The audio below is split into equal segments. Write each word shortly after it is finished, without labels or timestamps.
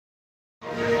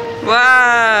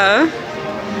Wow.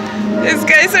 These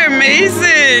guys are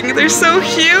amazing. They're so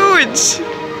huge.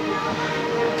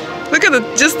 Look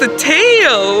at just the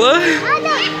tail.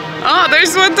 Oh,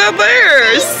 there's one down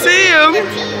there. See him?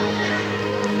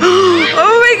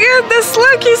 Oh my goodness,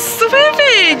 look, he's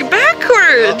swimming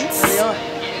backwards.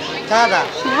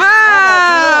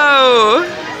 Wow.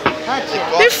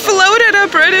 He floated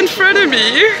up right in front of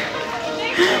me.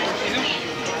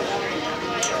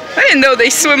 I didn't know they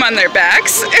swim on their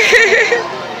backs.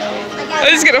 I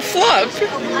was gonna flop.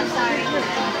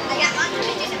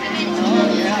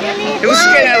 It was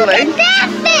kind of like...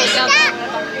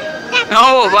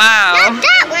 Oh, wow.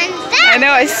 I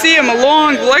know, I see him, a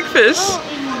long blackfish.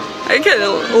 I kind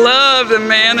of love the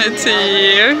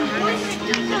manatee.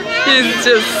 He's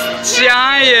just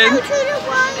giant.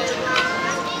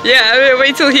 Yeah, I mean,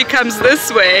 wait till he comes this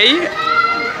way.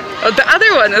 Oh, the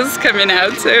other one is coming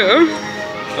out too.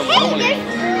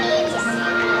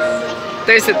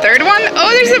 There's a third one? Oh,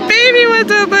 there's a baby one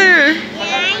down there.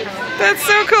 That's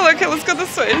so cool. Okay, let's go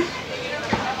this way.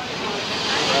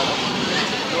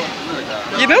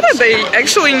 You know that they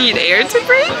actually need air to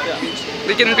breathe?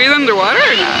 They can breathe underwater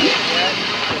or not?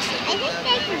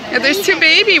 Yeah, there's two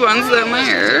baby ones down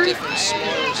there.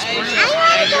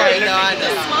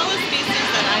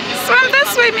 Swim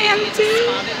this way, Manatee.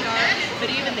 But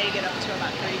even they get up to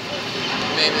about 3 feet.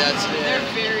 Maybe that's it. They're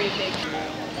very big.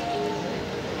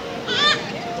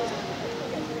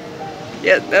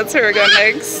 Yeah, that's her go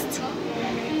next.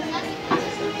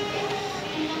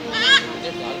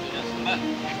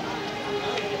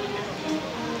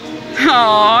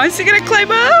 Aw, is he gonna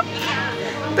climb up?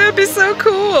 That would be so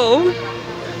cool.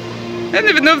 I don't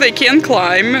even know if they can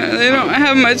climb. They don't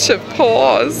have much of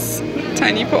paws.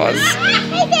 Tiny paws.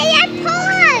 They have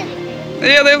paws!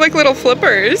 Yeah, they have like little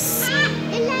flippers.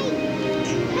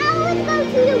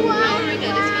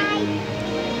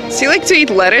 Does he like to eat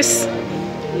lettuce?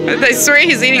 I swear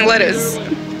he's eating lettuce.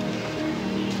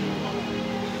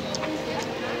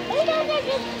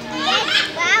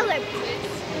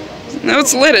 No,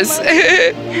 it's lettuce.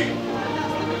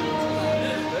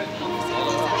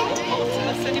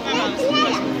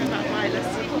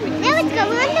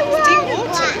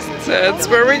 That's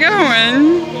where we're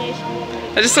going.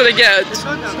 I just want to get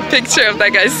a picture of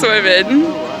that guy swimming.